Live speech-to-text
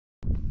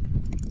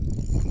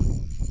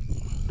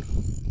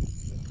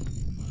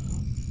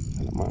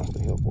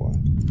here, boy.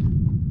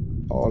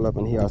 All up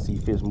in here, I see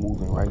fish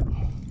moving, right?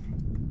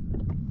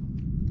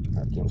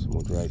 Gotta give him some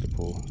more drag to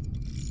pull.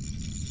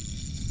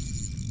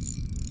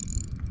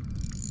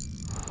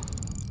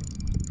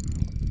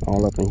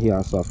 All up in here,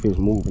 I saw fish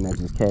moving. I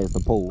just cast the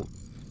pole.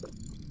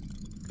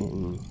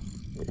 And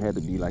it had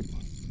to be like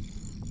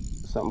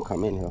something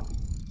come in here.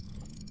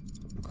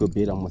 A good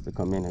bit must have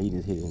come in here. He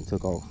just hit it and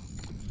took off.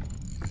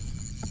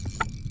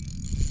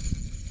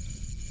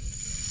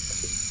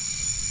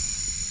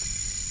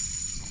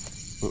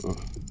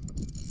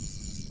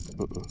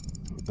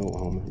 No,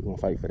 homie, you gonna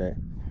fight for that?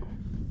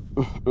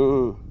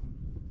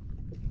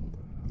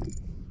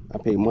 I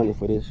paid money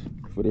for this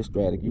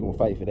strategy. You gonna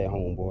fight for that,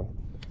 homeboy?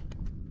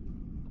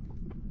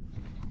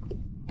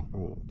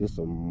 This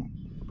some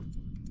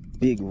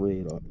big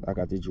red. I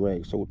got this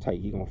drag so tight.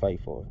 He gonna fight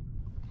for it.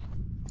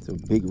 It's a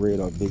big red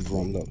or big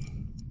drum. Look.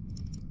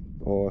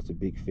 Oh, it's a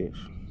big fish.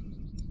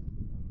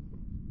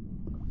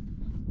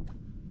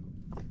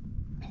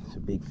 It's a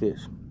big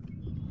fish.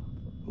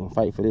 Gonna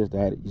fight for this,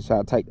 Daddy. You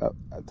saw I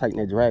tighten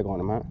that drag on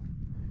him, huh?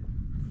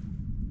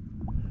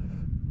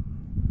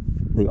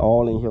 They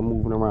all in here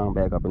moving around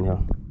back up in here.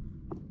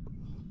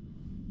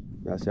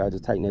 Y'all see I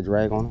just tighten that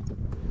drag on him?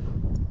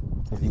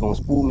 If you're gonna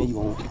spool me,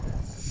 you're gonna...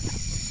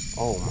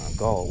 Oh my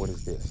God, what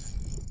is this?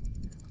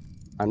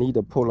 I need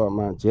to pull up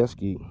my jet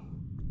ski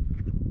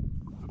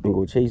and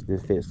go chase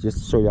this fish just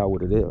to show y'all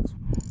what it is.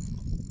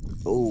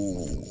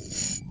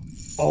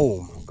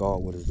 Oh my God,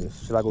 what is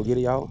this? Should I go get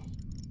it, y'all?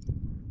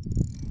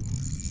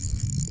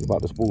 He's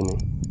about to spool me.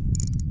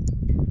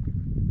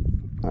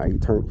 All right, he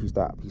turned, he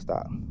stopped. He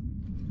stopped.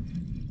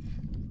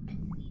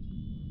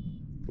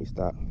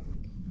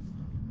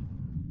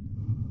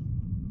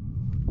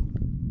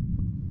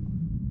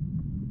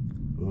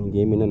 He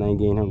gave me nothing, I ain't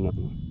gave him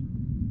nothing.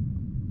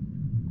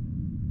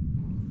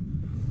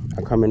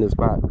 I come in this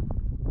spot,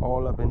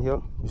 all up in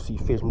here. You see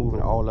fish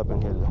moving all up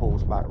in here, the whole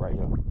spot right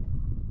here.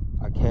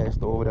 I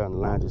cast over there and the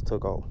line just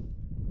took off.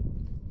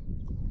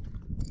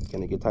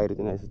 Can it get tighter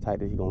than that? It's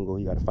tighter, he gonna go,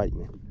 he gotta fight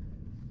me.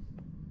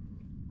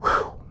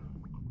 Whew.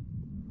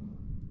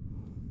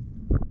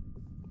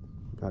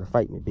 Gotta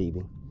fight me,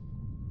 baby.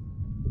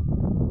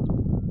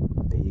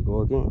 There you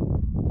go again.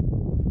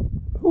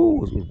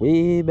 Ooh, it's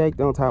way back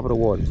down top of the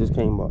water. It just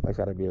came up. That's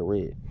gotta be a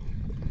red.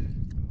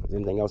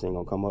 Anything else ain't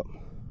gonna come up.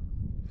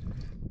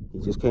 He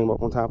just came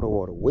up on top of the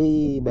water,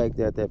 way back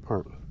there at that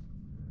perm.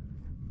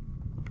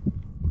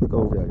 Look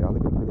over there, y'all.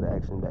 Look at the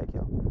action back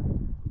here.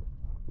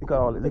 Look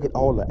at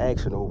all the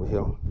action over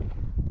here.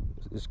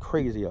 It's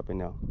crazy up in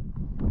there.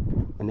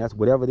 And that's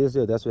whatever this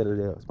is. That's what it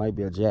is. It might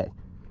be a jack,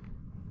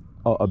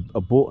 a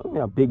bull. I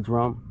mean, a big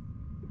drum.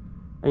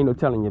 Ain't no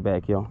telling you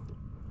back here.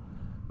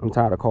 I'm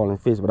tired of calling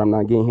fish, but I'm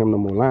not getting him no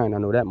more line. I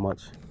know that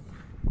much.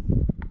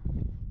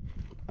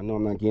 I know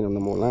I'm not getting him no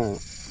more line.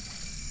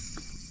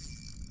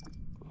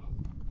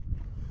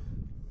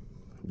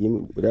 Give me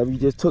whatever you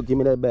just took. Give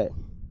me that back.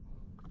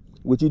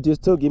 What you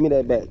just took, give me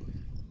that back.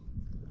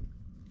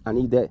 I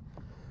need that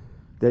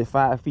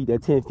 5 feet,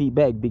 that 10 feet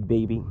back, big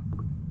baby.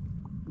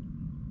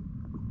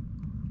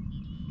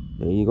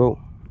 There you go.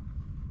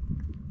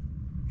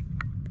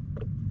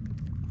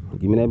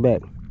 Give me that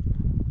back.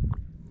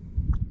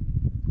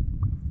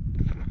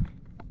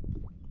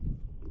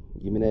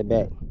 Give me that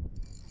back.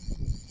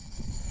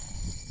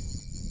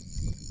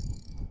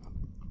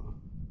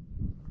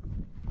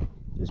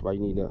 That's why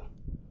you need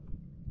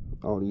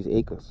all these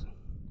acres.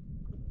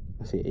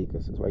 I say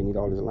acres. That's why you need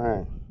all this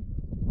line.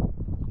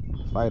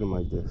 Fight them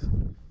like this.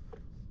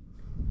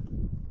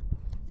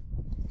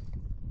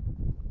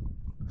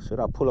 Should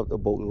I pull up the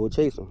boat and go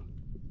chase them?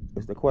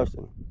 That's the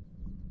question.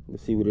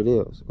 Let's see what it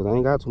is. Because I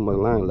ain't got too much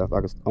line left. I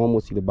can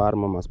almost see the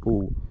bottom of my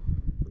spool.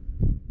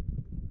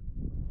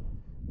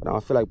 But I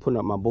don't feel like putting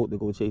up my boat to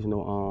go chase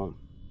no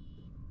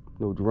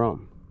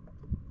drum.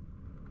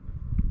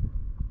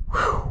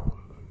 Whew.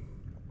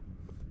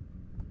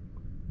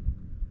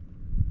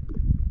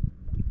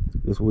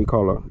 This is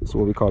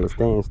what we call a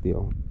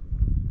standstill.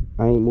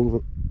 I ain't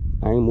moving,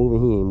 he ain't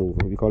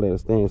moving. We call that a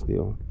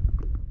standstill.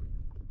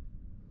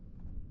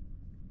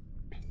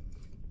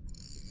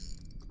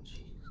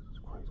 Jesus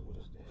Christ, what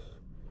is this?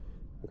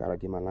 I gotta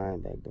get my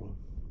line back though.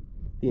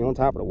 He on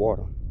top of the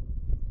water.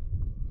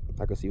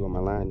 I can see where my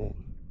line at.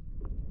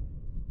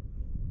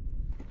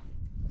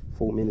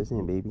 4 minutes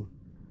in, baby.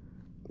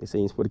 They say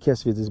you're supposed to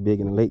catch fish this big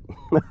in the lake.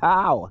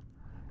 How?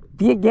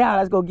 Big gal,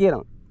 let's go get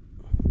him.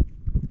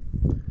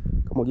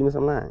 Come on, give me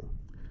some line.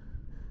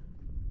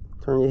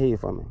 Turn your head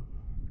for me.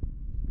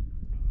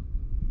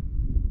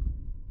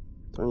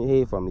 Turn your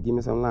head for me. Give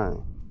me some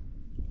line.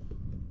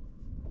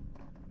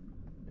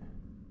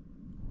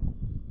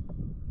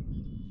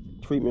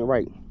 Treat me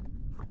right.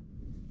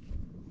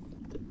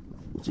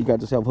 But you got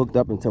yourself hooked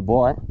up into,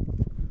 boy.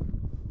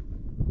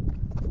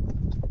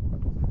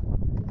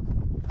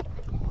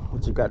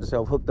 What you got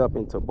yourself hooked up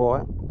into,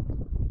 boy?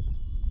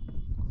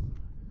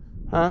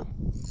 Huh?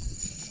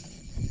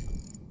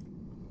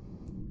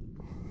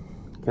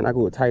 Can I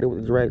go tighter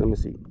with the drag? Let me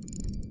see.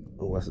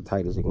 Oh, that's the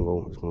tightest it can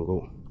go. It's gonna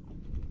go.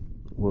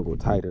 We'll go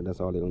tighter. That's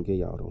all they're gonna get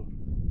y'all though.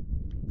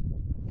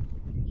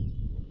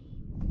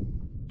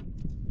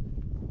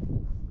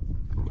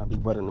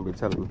 Big brother gonna be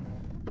telling me,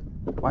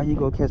 why you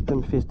go catch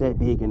them fish that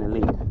big in the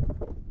lake?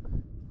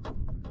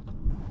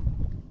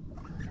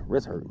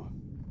 Wrist hurt.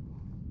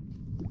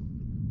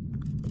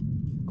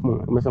 Come on,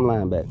 give me some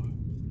line back.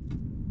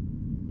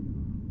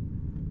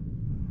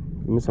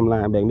 Give me some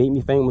line back. Make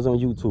me famous on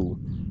YouTube.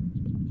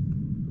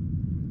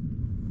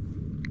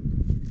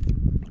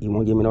 You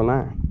won't give me no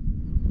line.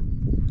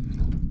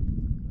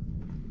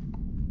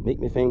 Make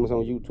me famous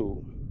on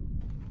YouTube.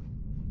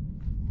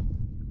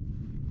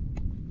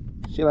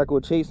 Shit, I go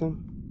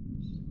chasing.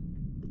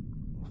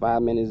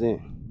 5 minutes in.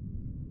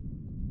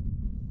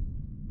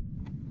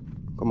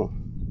 Come on.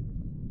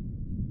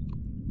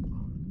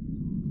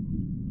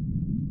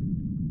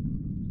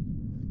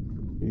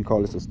 We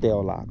call this a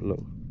stale lock.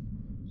 Look.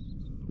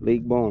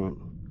 Lake Borgne,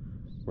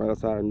 right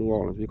outside of New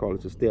Orleans. We call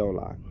it a stale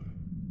lock.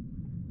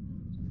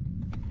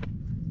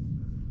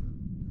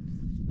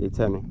 They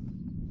tell me.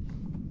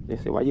 They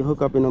say, why you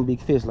hook up in them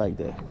big fish like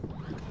that?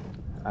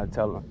 I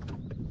tell them,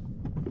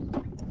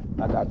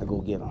 I got to go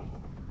get them.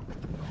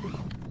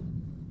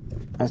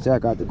 I said, I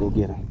got to go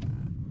get them.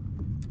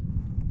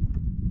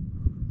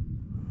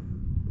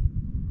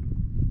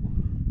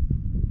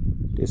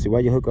 They say, why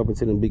you hook up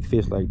into them big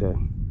fish like that?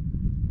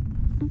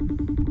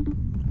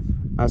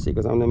 I say,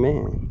 because I'm the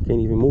man. Can't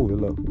even move it,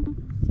 look.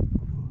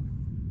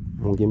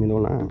 Won't give me no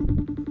line.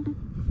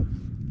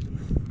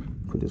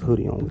 Put this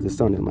hoodie on with the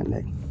sun in my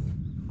neck.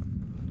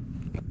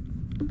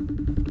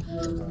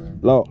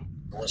 Lord.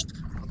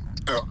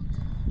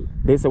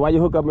 They said, why you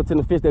hook up into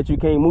the fish that you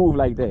can't move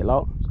like that,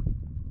 Lord?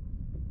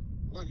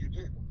 Look, you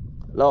did.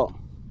 Lord.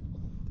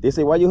 They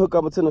say, why you hook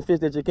up into the fish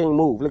that you can't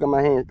move? Look at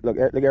my hand. Look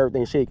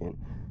everything shaking.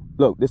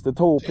 Look, this the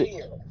toll pit.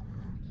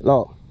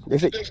 Lord.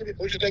 What you think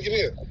it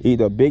is?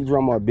 Either a big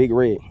drum or a big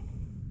red.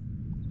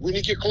 We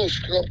need to get close.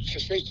 Come up to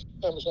face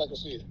time so I can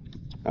see it.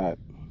 All right.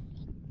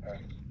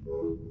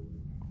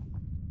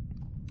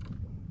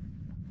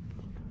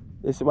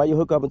 They said, why you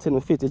hook up into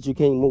the fish that you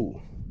can't move?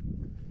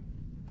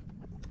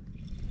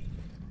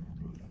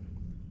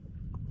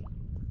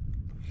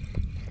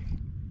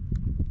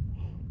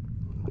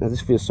 Now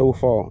this fish so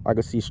far, I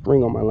can see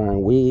string on my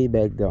line way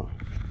back there.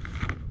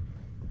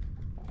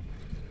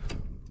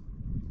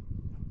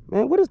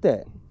 Man, what is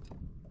that?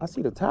 I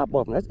see the top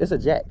of them. It's a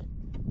jack.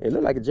 It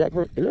looked like a jack.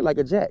 It looked like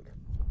a jack.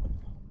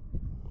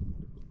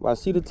 Well, I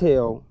see the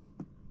tail,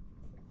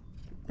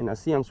 and I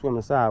see I'm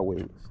swimming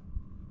sideways.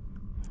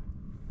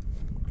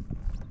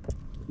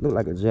 Look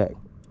like a jack.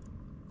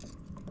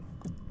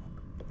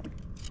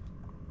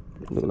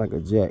 Look like a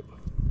jack.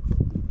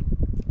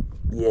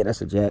 Yeah,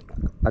 that's a jack.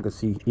 I can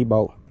see he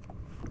about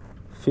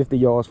 50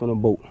 yards from the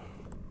boat.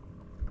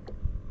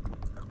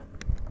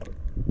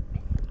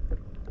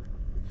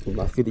 He's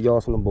about 50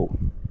 yards from the boat.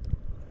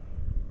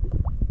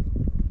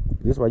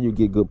 This is why you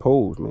get good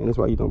poles, man. This is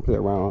why you don't play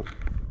around.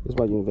 This is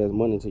why you invest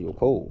money into your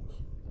poles.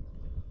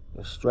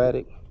 The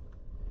stratic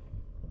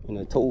and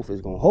the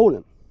towfish gonna hold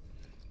him.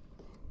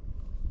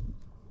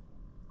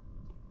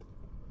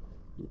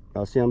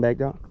 Y'all see him back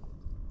there?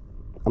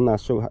 I'm not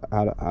sure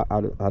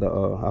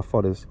how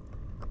far this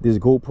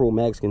GoPro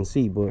Max can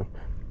see, but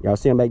y'all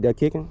see him back there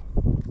kicking?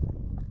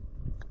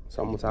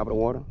 Something on top of the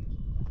water.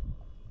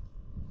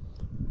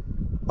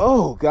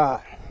 Oh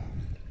God.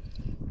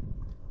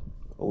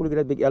 Oh, look at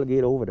that big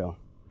alligator over there.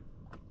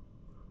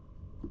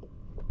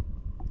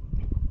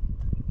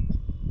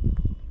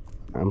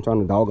 I'm trying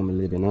to dog him a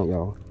little bit now,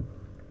 y'all.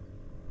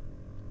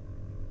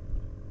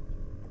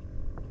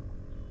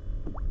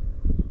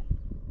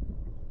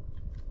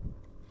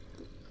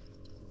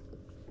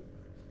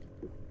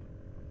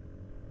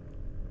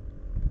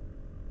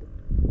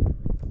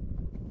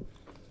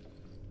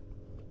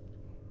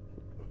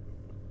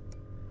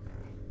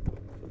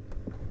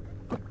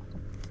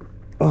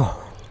 Oh.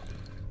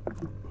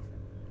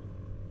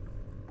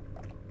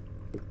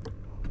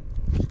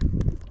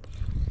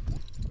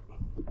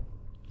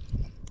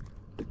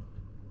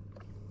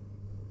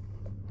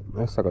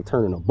 That's like a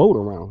turning a boat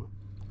around.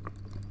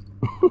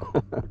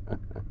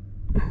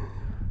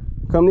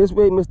 Come this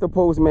way, Mr.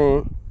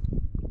 Postman.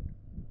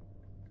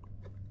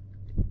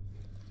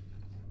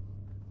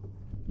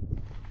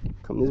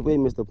 Come this way,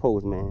 Mr.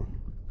 Postman.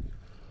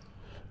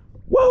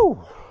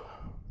 Whoa!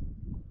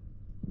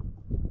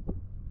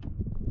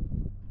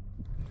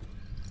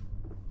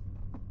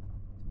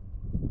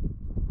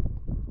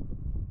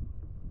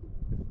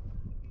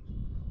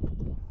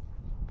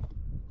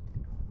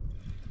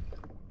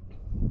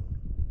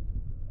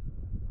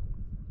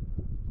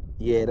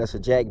 Yeah, that's a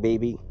jack,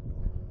 baby.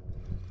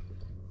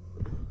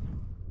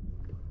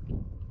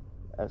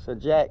 That's a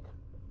jack.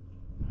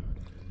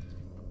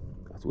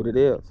 That's what it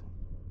is.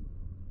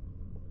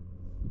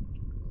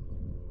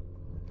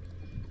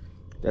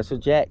 That's a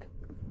jack.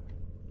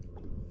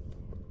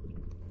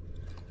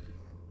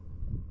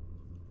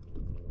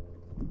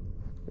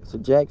 It's a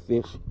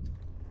jackfish.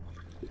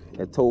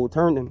 That toe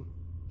turned him.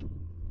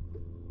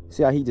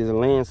 See how he just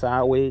lands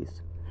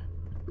sideways?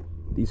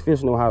 These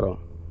fish know how to.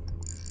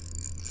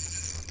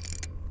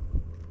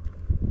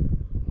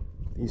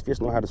 These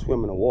fish know how to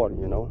swim in the water,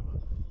 you know.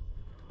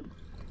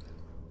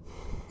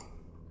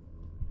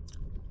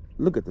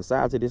 Look at the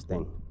size of this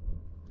thing.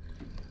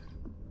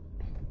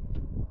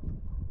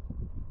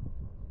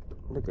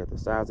 Look at the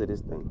size of this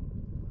thing.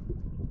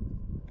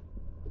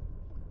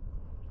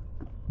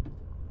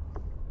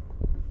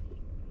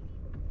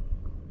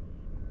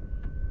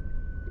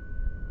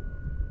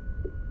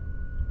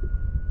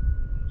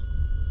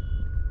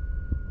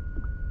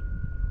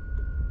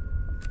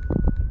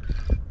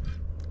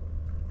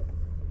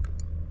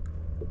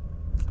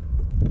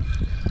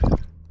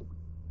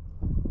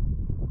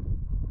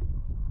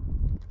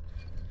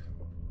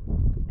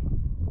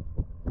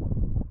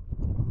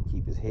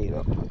 Keep his head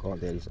up. I call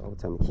Daddy all the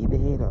time. Keep the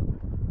head up.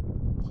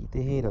 Keep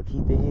the head up.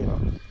 Keep the head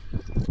up.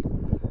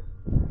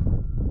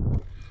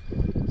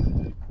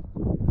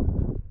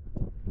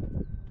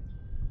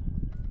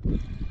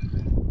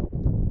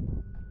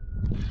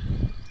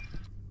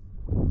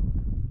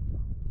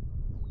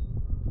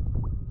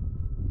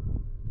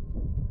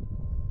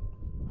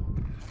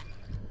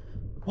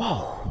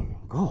 Whoa,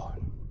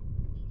 God.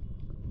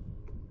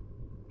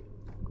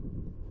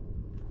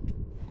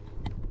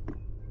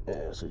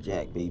 That's a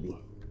jack, baby.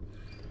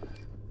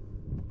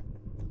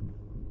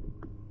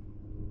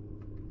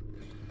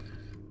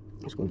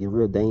 It's gonna get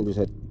real dangerous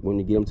when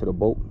you get him to the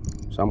boat.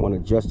 So I'm gonna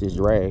adjust his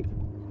drag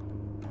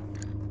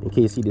in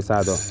case he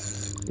decides to,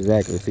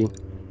 exactly, see?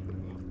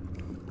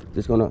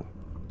 Just gonna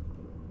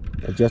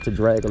adjust the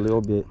drag a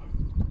little bit.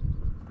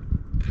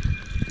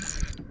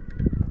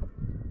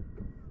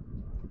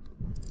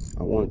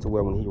 I want it to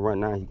where when he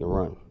run now, he can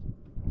run.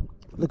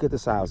 Look at the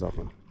size of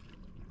him.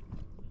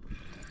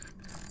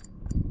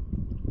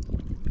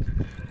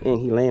 And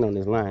he land on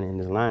this line, and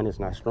this line is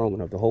not strong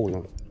enough to hold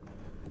him.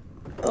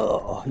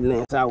 Oh, he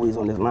lands sideways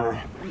on this line.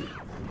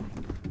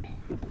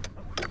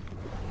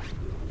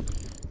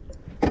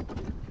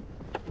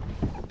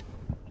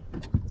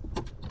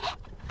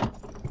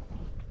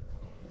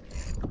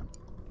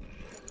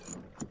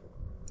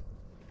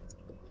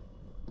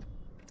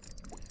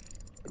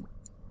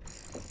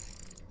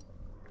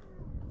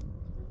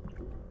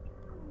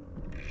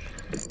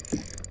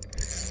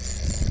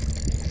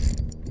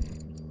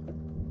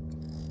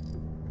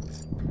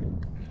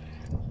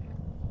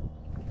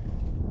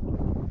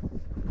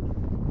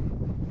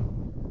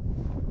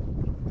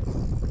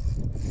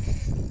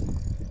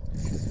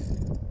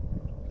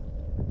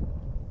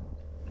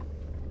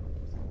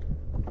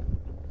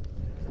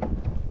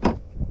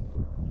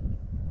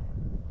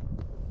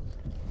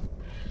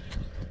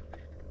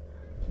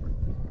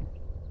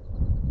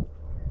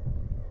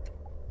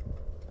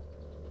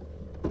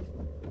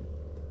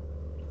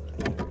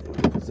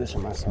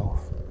 Position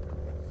myself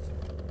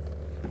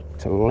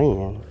to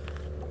land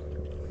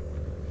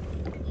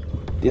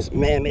this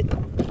mammoth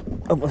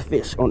of a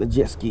fish on the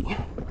jet ski.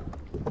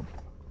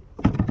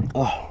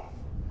 Oh,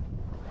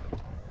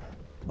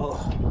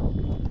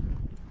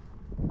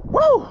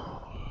 woo!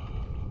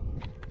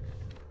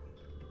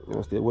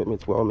 Y'all still with me?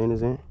 12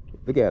 minutes in.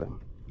 Look at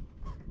him.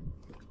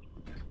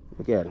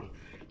 Look at him.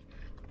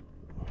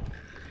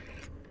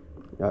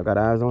 Y'all got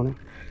eyes on him?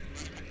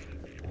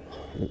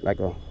 Look like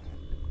a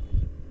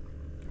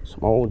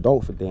small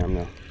dolphin, damn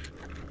now.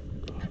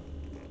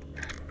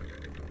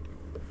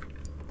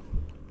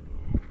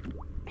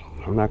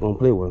 I'm not gonna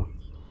play with him.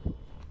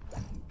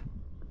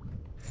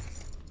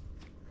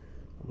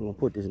 I'm gonna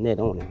put this net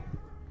on him.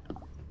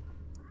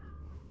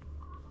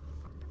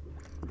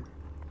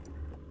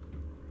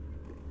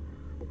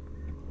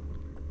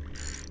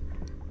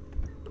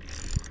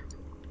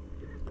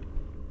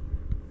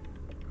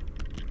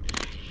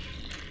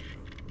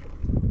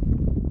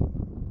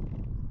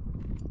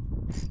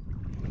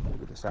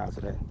 Look at the size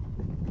of that.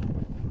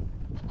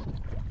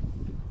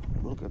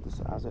 Look at the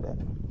size of that.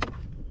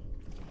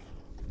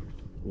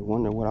 You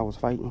wonder what I was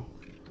fighting?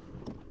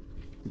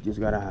 You just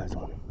got eyes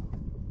on him.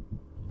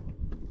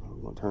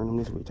 I'm gonna turn him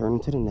this way, turn him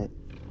to the net.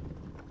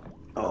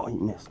 Oh, he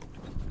missed.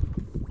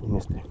 He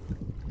missed it.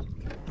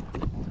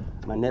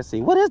 My net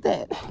say, what is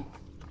that?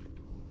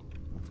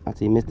 I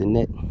say, missed the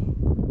net.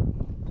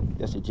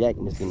 That's a jack,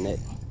 missed the net.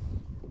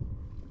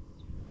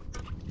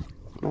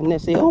 My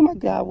net say, oh my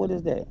God, what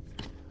is that?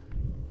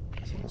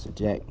 I say, that's a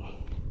jack.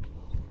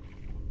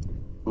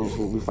 That's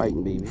what we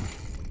fighting, baby.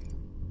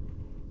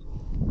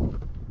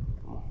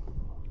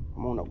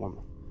 Come on up, woman.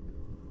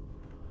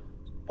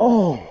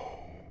 Oh,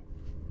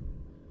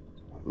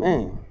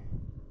 man.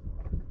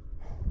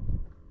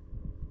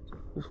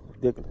 This is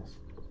ridiculous.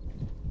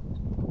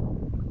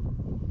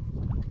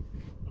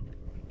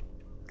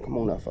 Come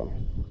on up for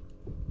me.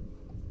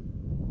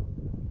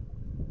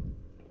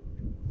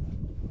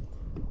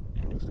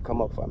 He needs to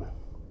come up for me.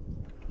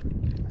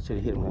 I should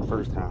have hit him the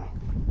first time.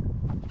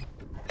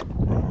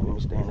 Let me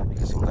stand up and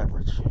get some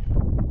leverage.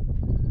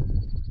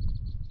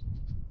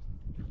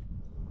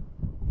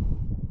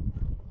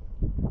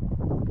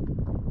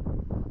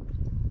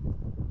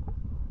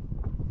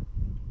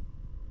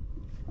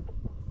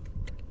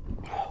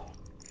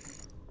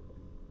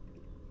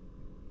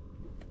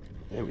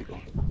 There we go.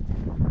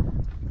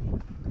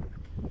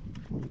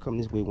 You come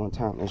this way one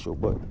time, that's your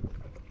butt.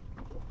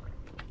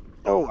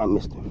 Oh, I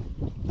missed him.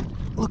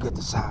 Look at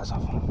the size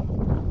of him.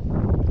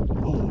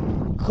 Oh,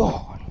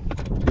 God.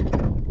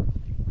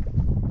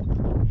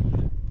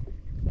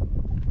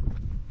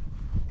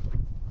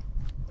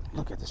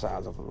 Look at the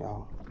size of them,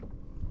 y'all.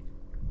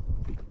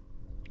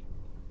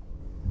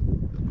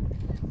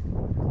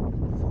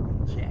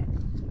 Fucking jack.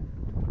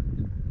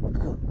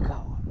 Good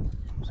God.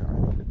 I'm sorry, I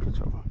got a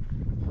picture of him.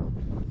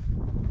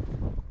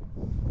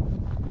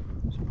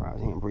 Surprised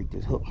he didn't break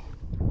this hook.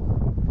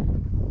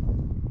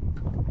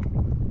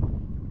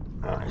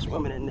 Alright,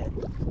 swimming in that.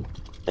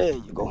 There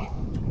you go.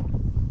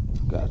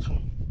 Gotcha.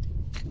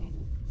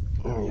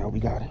 Alright, y'all, we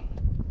got it.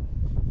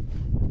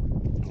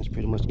 That's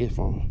pretty much it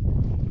for him.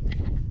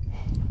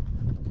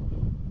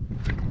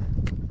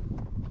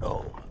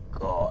 Oh my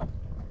God.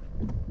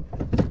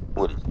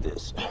 What is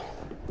this?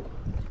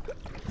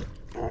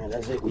 Alright,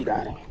 that's it. We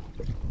got it.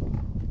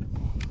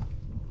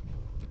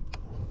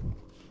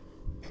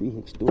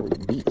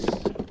 Prehistoric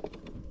beast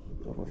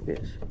of a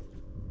fish.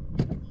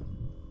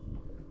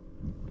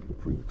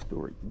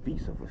 Prehistoric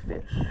beast of a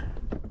fish.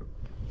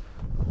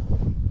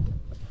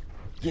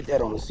 Get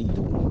that on the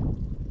seadoo.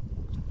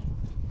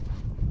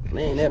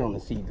 Laying that on the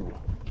seadoo.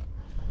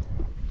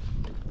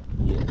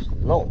 Yes,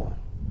 Lord.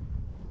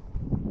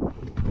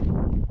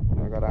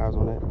 I got eyes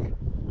on that.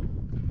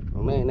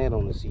 I'm laying that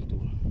on the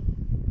seadoo.